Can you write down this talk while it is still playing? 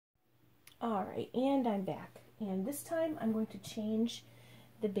Alright, and I'm back. And this time I'm going to change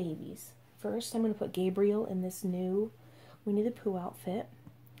the babies. First, I'm going to put Gabriel in this new Winnie the Pooh outfit.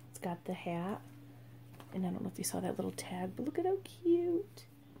 It's got the hat. And I don't know if you saw that little tag, but look at how cute.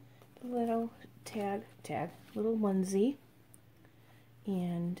 The little little onesie.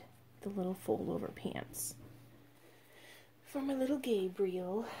 And the little fold-over pants. For my little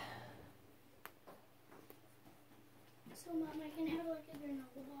Gabriel. So, Mom, I can have like a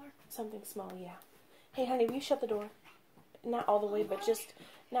granola bar. Something small, yeah. Hey, honey, will you shut the door? Not all the way, but just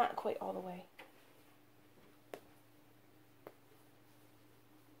not quite all the way.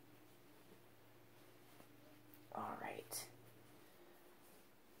 All right.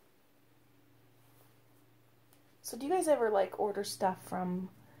 So do you guys ever like order stuff from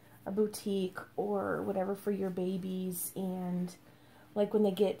a boutique or whatever for your babies, and like when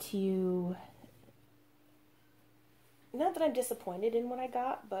they get to you, not that I'm disappointed in what I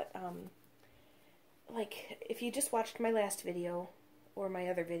got, but like if you just watched my last video or my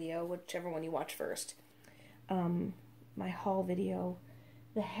other video, whichever one you watch first, my haul video,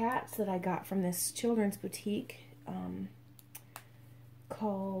 the hats that I got from this children's boutique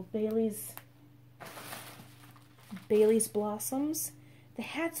called Bailey's Blossoms, the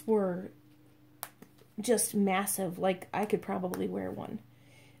hats were just massive. Like I could probably wear one.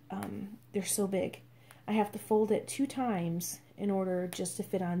 They're so big. I have to fold it 2 times in order just to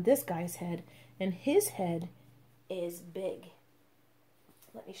fit on this guy's head, and his head is big.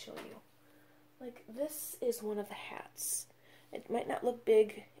 Let me show you. Like, this is one of the hats. It might not look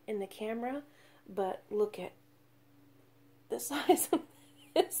big in the camera, but look at the size of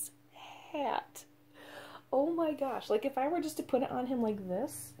this hat. Oh my gosh. Like, if I were just to put it on him like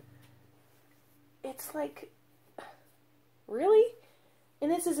this, it's like, really?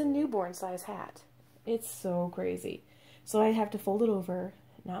 And this is a newborn size hat. It's so crazy. So I have to fold it over,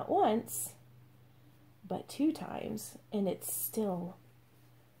 not once, but 2 times, and it's still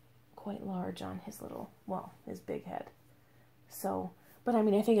quite large on his little, well, his big head. So, but I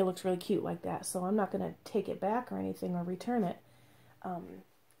mean, I think it looks really cute like that, so I'm not going to take it back or anything or return it.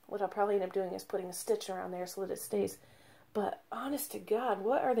 What I'll probably end up doing is putting a stitch around there so that it stays. But honest to God,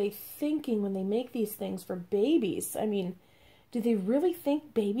 what are they thinking when they make these things for babies? I mean, do they really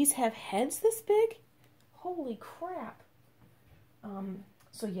think babies have heads this big? Holy crap.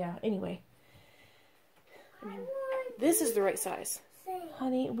 So yeah, anyway. I mean, this is the right size.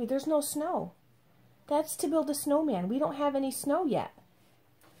 Honey, there's no snow. That's to build a snowman. We don't have any snow yet.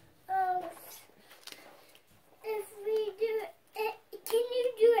 If we do it, can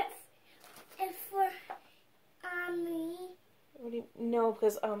you do it for me? What do you, no,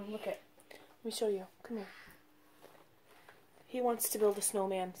 because, look at, let me show you. Come here. He wants to build a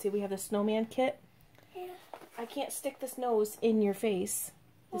snowman. See, we have the snowman kit. Yeah. I can't stick this nose in your face,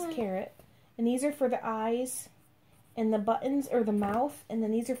 this carrot. And these are for the eyes and the buttons, or the mouth, and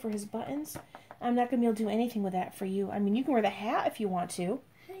then these are for his buttons. I'm not going to be able to do anything with that for you. I mean, you can wear the hat if you want to.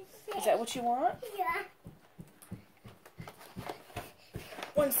 Is that what you want? Yeah.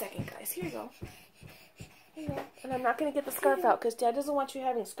 1 second, guys. Here you go. Here you go. And I'm not going to get the scarf out because Dad doesn't want you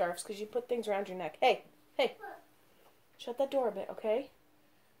having scarves because you put things around your neck. Hey, hey. Shut that door a bit, okay?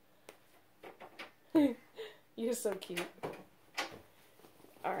 You're so cute.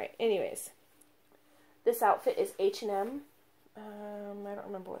 Alright, anyways. This outfit is H&M. I don't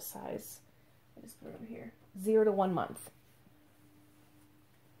remember what size. I just put it over here. 0 to 1 month.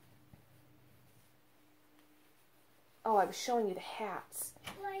 Oh, I was showing you the hats.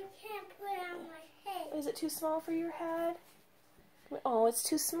 Well, I can't put it on my head. Is it too small for your head? Oh, it's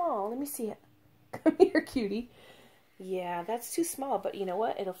too small. Let me see it. Come here, cutie. Yeah, that's too small, but you know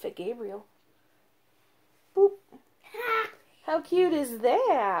what? It'll fit Gabriel. Boop. How cute is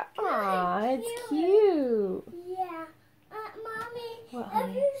that? Aw, it's cute. Yeah. Mommy, What, if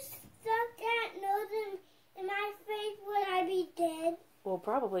honey? you stuck that nose in my face, would I be dead? Well,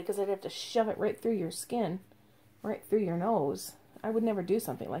 probably, because I'd have to shove it right through your skin. Right through your nose. I would never do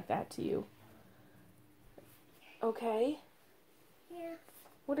something like that to you. Okay. Yeah.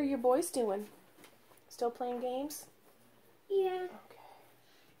 What are your boys doing? Still playing games? Yeah. Okay.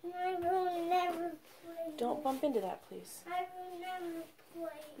 And I will never play. Don't bump into that, please. I will never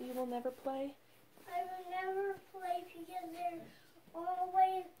play. You will never play? I will never play because they're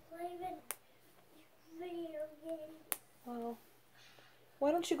always playing video games. Well,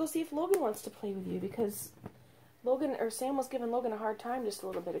 why don't you go see if Logan wants to play with you? Because Logan, or Sam was giving Logan a hard time just a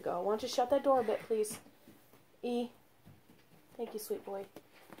little bit ago. Why don't you shut that door a bit, please? E. Thank you, sweet boy.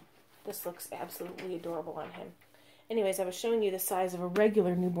 This looks absolutely adorable on him. Anyways, I was showing you the size of a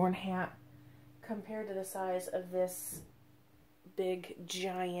regular newborn hat compared to the size of this big,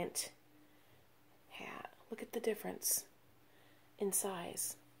 giant Look at the difference in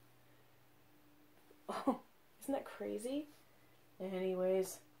size. Oh, isn't that crazy?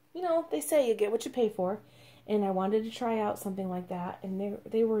 Anyways, you know, they say you get what you pay for. And I wanted to try out something like that. And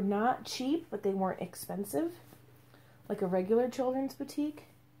they were not cheap, but they weren't expensive. Like a regular children's boutique.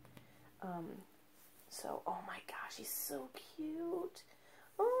 So, oh my gosh, he's so cute.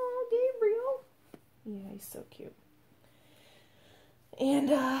 Oh, Gabriel. Yeah, he's so cute. And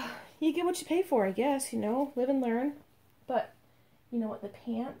you get what you pay for, I guess, you know, live and learn. But, you know what, the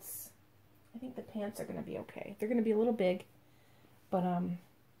pants, I think the pants are going to be okay. They're going to be a little big, but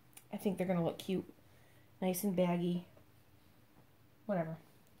I think they're going to look cute. Nice and baggy. Whatever.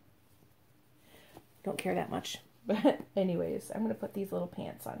 Don't care that much. But anyways, I'm going to put these little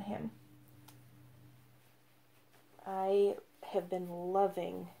pants on him. I have been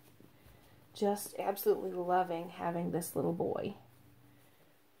loving, just absolutely loving having this little boy.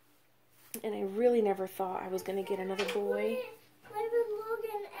 And I really never thought I was going to get another boy. Play with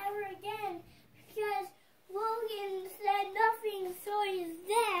Logan ever again because Logan said nothing, so he's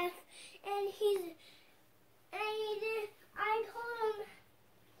deaf, and I told him,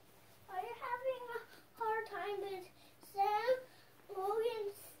 are you having a hard time with Sam? Logan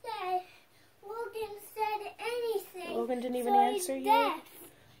said anything. Logan didn't even so answer he's you? Deaf.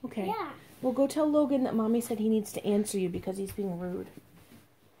 Okay. Yeah. Well, go tell Logan that Mommy said he needs to answer you because he's being rude.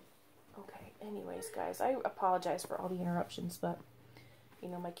 Okay, anyways, guys, I apologize for all the interruptions, but, you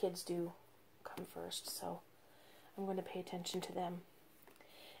know, my kids do come first, so I'm going to pay attention to them.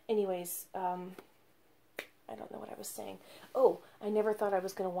 Anyways, I don't know what I was saying. Oh, I never thought I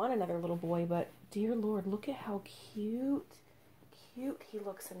was going to want another little boy, but dear Lord, look at how cute he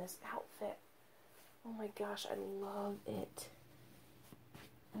looks in this outfit. Oh my gosh, I love it.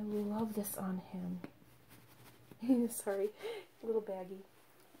 I love this on him. Sorry, a little baggy.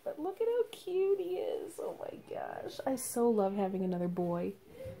 But look at how cute he is. Oh my gosh, I so love having another boy.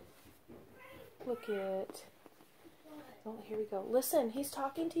 Look at... Oh, here we go. Listen, he's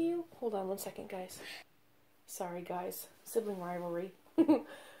talking to you. Hold on one second, guys. Sorry, guys. Sibling rivalry.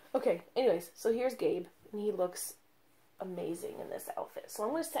 Okay, anyways, so here's Gabe, and he looks amazing in this outfit. So I'm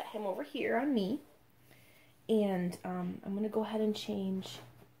going to set him over here on me, and I'm going to go ahead and change.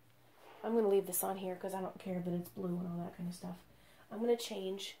 I'm going to leave this on here because I don't care that it's blue and all that kind of stuff. I'm going to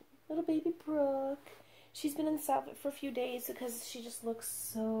change little baby Brooke. She's been in this outfit for a few days because she just looks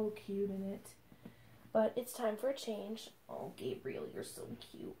so cute in it. But it's time for a change. Oh, Gabriel, you're so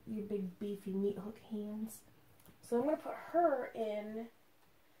cute. Your big, beefy meat hook hands. So I'm going to put her in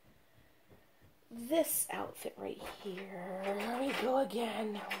this outfit right here. Here we go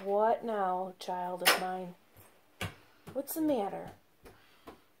again. What now, child of mine? What's the matter?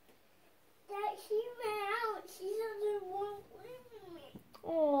 That she ran out. She doesn't want to live with me.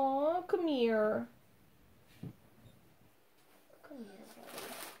 Aw, come here. Come here,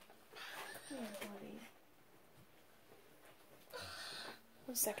 buddy. Come here, buddy.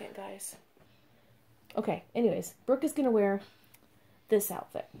 1 second, guys. Okay, anyways, Brooke is going to wear this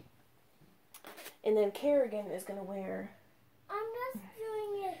outfit. And then Carrigan is going to wear... I'm just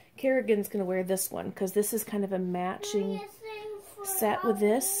doing it. Carrigan's going to wear this one, because this is kind of a matching set with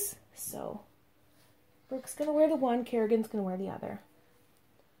this. So, Brooke's going to wear the one, Carrigan's going to wear the other.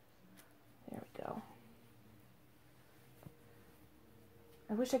 There we go.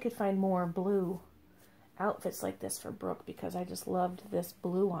 I wish I could find more blue outfits like this for Brooke, because I just loved this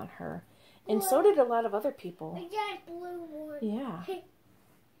blue on her. And so did a lot of other people. I got blue one. Yeah.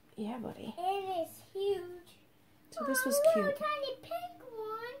 Yeah, buddy. And it's huge. So this was cute. Little tiny pink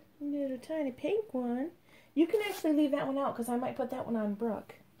one. Little tiny pink one. You can actually leave that one out because I might put that one on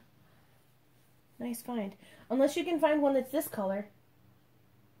Brooke. Nice find. Unless you can find one that's this color.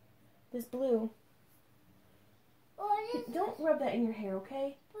 This blue. Don't rub that in your hair,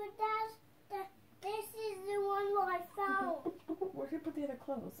 okay? But this is the one that I found. Where did you put the other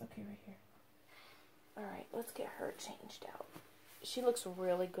clothes? Okay, right here. Alright, let's get her changed out. She looks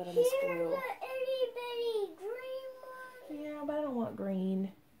really good in this blue. Here's the itty bitty green one. Yeah, but I don't want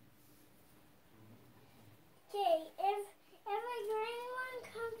green. Okay, if a green one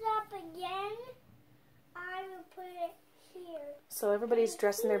comes up again, I will put it here. So everybody's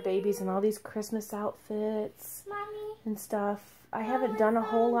dressing their babies in all these Christmas outfits. Mommy, and stuff. I haven't done a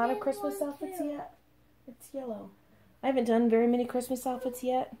whole lot of Christmas outfits yet. It's yellow. I haven't done very many Christmas outfits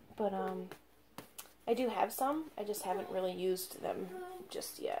yet, but I do have some. I just haven't really used them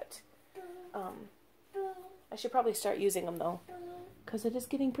just yet. I should probably start using them though, because it is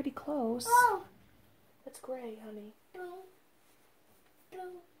getting pretty close. Oh. That's gray, honey.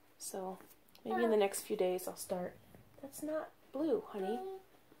 So maybe in the next few days I'll start. That's not blue, honey.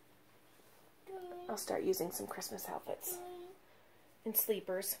 I'll start using some Christmas outfits and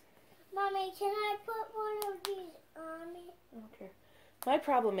sleepers. Mommy, can I put one of these on me? I don't care. My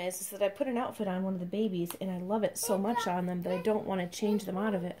problem is that I put an outfit on one of the babies and I love it so much on them that I don't want to change them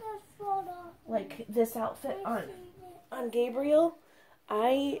out of it. Like this outfit on Gabriel,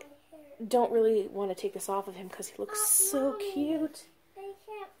 I don't really want to take this off of him because he looks so cute. They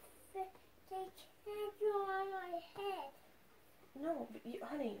can't go on my head. No, but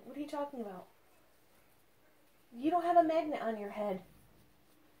honey, what are you talking about? You don't have a magnet on your head.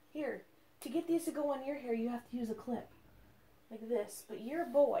 Here, to get these to go on your hair, you have to use a clip. Like this. But you're a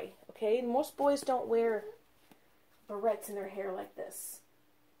boy, okay? Most boys don't wear barrettes in their hair like this.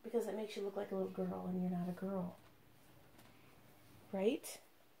 Because it makes you look like a little girl, and you're not a girl. Right?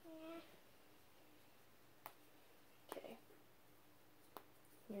 Yeah. Okay.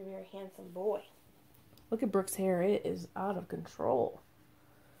 You're a very handsome boy. Look at Brooke's hair. It is out of control.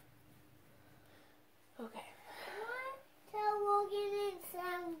 Okay. Tell Logan and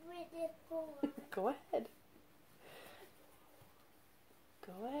Sam with this boy. Go ahead.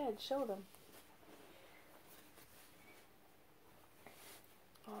 Go ahead. Show them.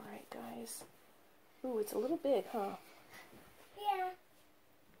 Alright, guys. Ooh, it's a little big, huh? Yeah.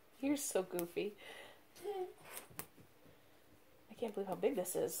 You're so goofy. I can't believe how big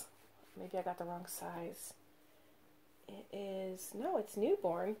this is. Maybe I got the wrong size. It is... No, it's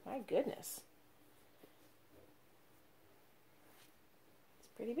newborn. My goodness. It's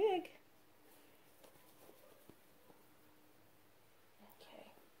pretty big.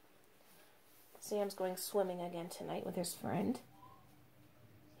 Okay. Sam's going swimming again tonight with his friend.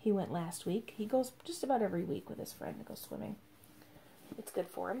 He went last week. He goes just about every week with his friend to go swimming. It's good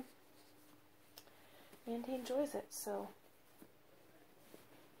for him. And he enjoys it, so...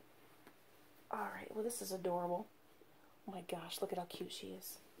 Alright, well this is adorable. Oh my gosh, look at how cute she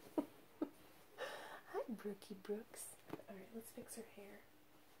is. Hi, Brookie Brooks. Alright, let's fix her hair.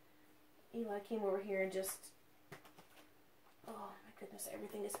 Eli came over here and just... Oh my goodness,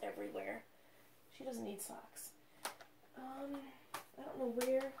 everything is everywhere. She doesn't need socks. I don't know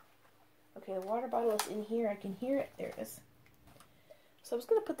where. Okay, the water bottle is in here. I can hear it. There it is. So I was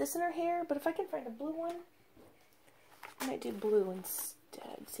going to put this in her hair, but if I can find a blue one, I might do blue instead.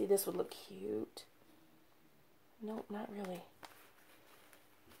 See, this would look cute. Nope, not really.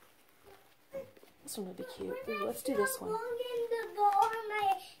 This one would be cute. Ooh, let's do this one.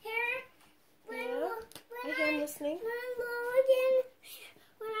 Yeah, I'm listening.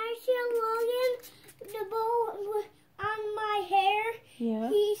 When I show Logan the bow on my hair, yeah,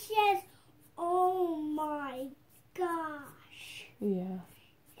 he says, "Oh my gosh!" Yeah.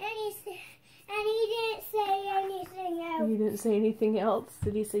 And he didn't say anything else. He didn't say anything else.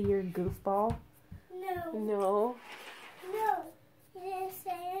 Did he say you're a goofball? No. No. No. He didn't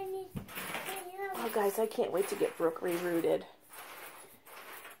say anything else. Oh, guys, I can't wait to get Brooke re-rooted.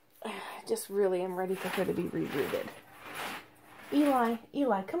 I just really am ready for her to be re-rooted. Eli,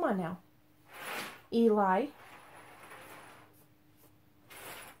 come on now. Eli.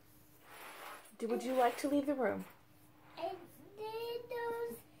 Would you like to leave the room? I did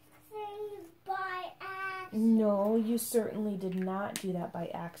those things by accident. No, you certainly did not do that by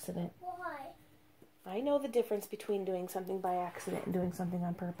accident. Why? I know the difference between doing something by accident and doing something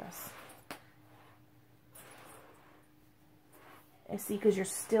on purpose. I see, because you're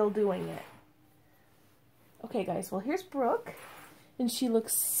still doing it. Okay, guys, well, here's Brooke. And she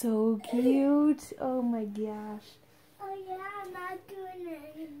looks so cute. Oh, my gosh. Oh, yeah, I'm not doing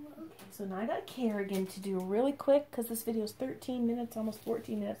it anymore. Okay, so now I got Carrigan to do really quick, because this video is 13 minutes, almost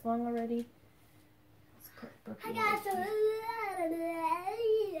 14 minutes long already. Let's put Brooke I got some.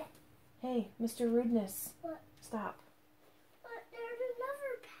 Hey, Mr. Rudeness. What? Stop. But there's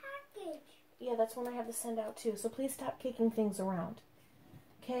another package. Yeah, that's one I have to send out too. So please stop kicking things around.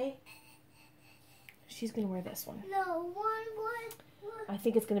 Okay? She's going to wear this one. No, one. I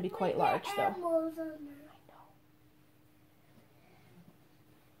think it's going to be quite large, though. Animals on there. I know.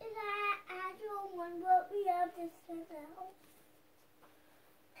 Is that actual one what we have to send out?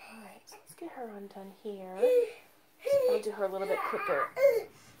 Alright, so let's get her undone here. I'll do her a little bit quicker.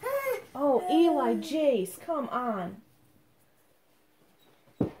 Oh, Eli, Jace, come on.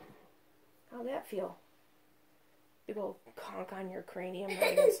 How'd that feel? Big old conk on your cranium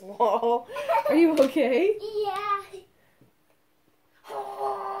right against the wall. Are you okay? Yeah.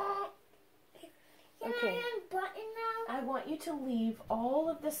 Okay. Can I unbutton now? I want you to leave all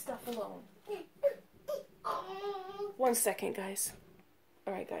of this stuff alone. 1 second, guys.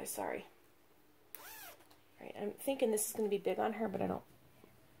 Alright, guys, sorry. Alright, I'm thinking this is going to be big on her, but I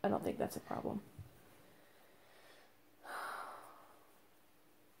don't think that's a problem.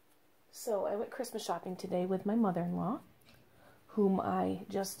 So I went Christmas shopping today with my mother-in-law, whom I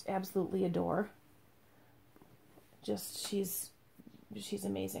just absolutely adore. She's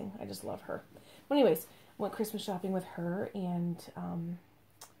amazing. I just love her. But anyways, went Christmas shopping with her, and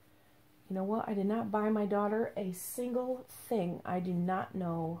you know what? I did not buy my daughter a single thing. I do not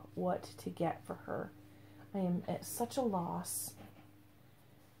know what to get for her. I am at such a loss.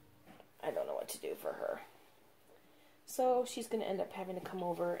 I don't know what to do for her. So she's going to end up having to come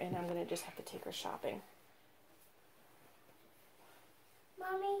over, and I'm going to just have to take her shopping.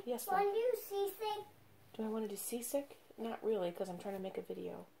 Mommy, yes, want to do seasick? Do I want to do seasick? Not really, because I'm trying to make a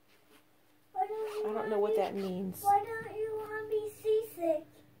video. I don't know what that means. Why don't you want to be seasick?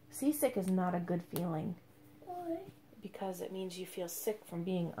 Seasick is not a good feeling. Why? Because it means you feel sick from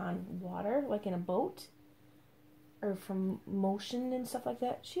being on water, like in a boat, or from motion and stuff like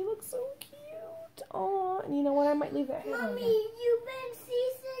that. She looks so cute. Oh, and you know what? I might leave that hair on. Mommy, you've been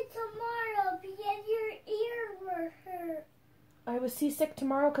seasick tomorrow because your ear were hurt. I was seasick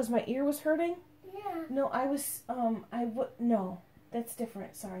tomorrow because my ear was hurting? Yeah. No, no, that's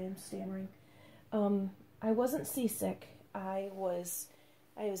different. Sorry, I'm stammering. I wasn't seasick. I was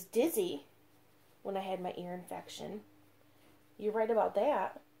dizzy when I had my ear infection. You're right about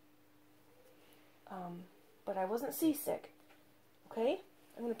that. But I wasn't seasick. Okay?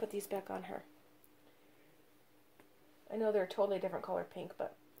 I'm going to put these back on her. I know they're a totally different color pink,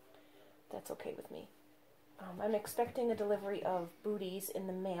 but that's okay with me. I'm expecting a delivery of booties in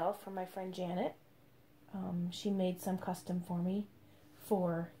the mail from my friend Janet. She made some custom for me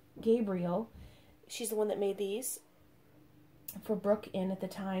for Gabriel. She's the one that made these for Brooke and at the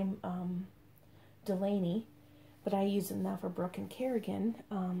time Delaney, but I use them now for Brooke and Carrigan.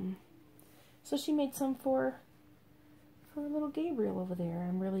 So she made some for little Gabriel over there.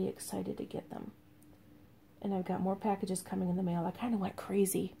 I'm really excited to get them. And I've got more packages coming in the mail. I kind of went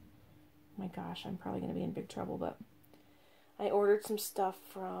crazy. My gosh, I'm probably going to be in big trouble, but I ordered some stuff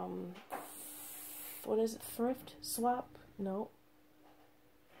from, what is it, Thrift Swap? No.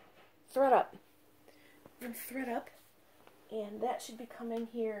 ThredUp. From ThredUp. And that should be coming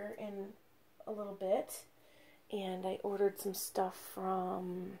here in a little bit. And I ordered some stuff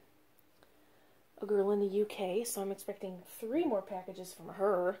from a girl in the UK, so I'm expecting 3 more packages from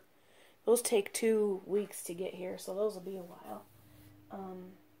her. Those take 2 weeks to get here, so those will be a while.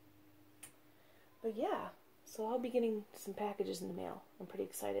 But yeah, so I'll be getting some packages in the mail. I'm pretty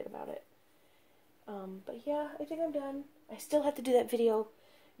excited about it. But yeah, I think I'm done. I still have to do that video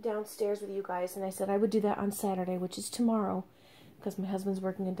downstairs with you guys, and I said I would do that on Saturday, which is tomorrow, because my husband's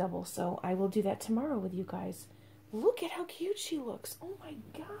working a double, so I will do that tomorrow with you guys. Look at how cute she looks. Oh my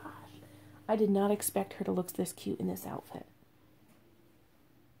gosh. I did not expect her to look this cute in this outfit.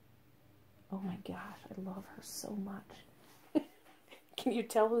 Oh my gosh, I love her so much. Can you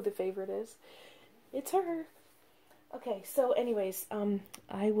tell who the favorite is? It's her. Okay, so anyways,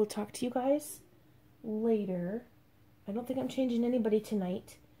 I will talk to you guys later. I don't think I'm changing anybody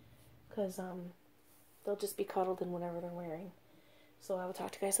tonight, because they'll just be cuddled in whatever they're wearing. So I will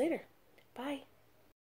talk to you guys later. Bye.